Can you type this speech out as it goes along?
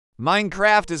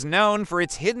Minecraft is known for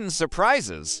its hidden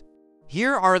surprises.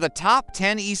 Here are the top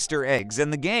 10 Easter eggs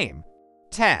in the game.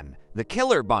 10. The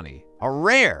Killer Bunny, a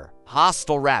rare,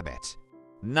 hostile rabbit.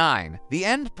 9. The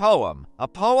End Poem, a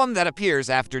poem that appears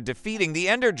after defeating the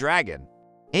Ender Dragon.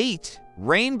 8.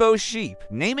 Rainbow Sheep,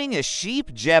 naming a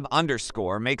sheep Jeb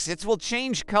underscore makes it will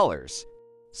change colors.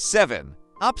 7.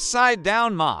 Upside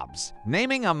Down Mobs,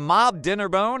 naming a mob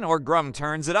Dinnerbone or Grum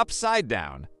turns it upside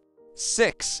down.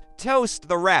 6. Toast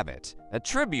the Rabbit, a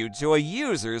tribute to a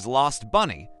user's lost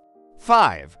bunny.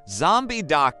 5. Zombie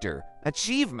Doctor,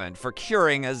 achievement for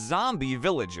curing a zombie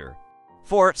villager.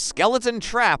 4. Skeleton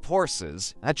Trap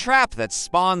Horses, a trap that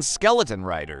spawns skeleton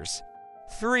riders.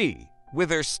 3.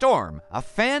 Wither Storm, a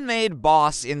fan-made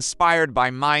boss inspired by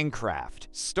Minecraft,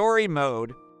 story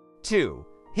mode. 2.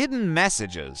 Hidden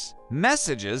Messages,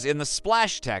 messages in the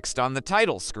splash text on the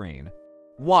title screen.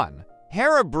 1.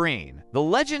 Herobrine, the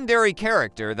legendary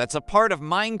character that's a part of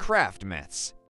Minecraft myths.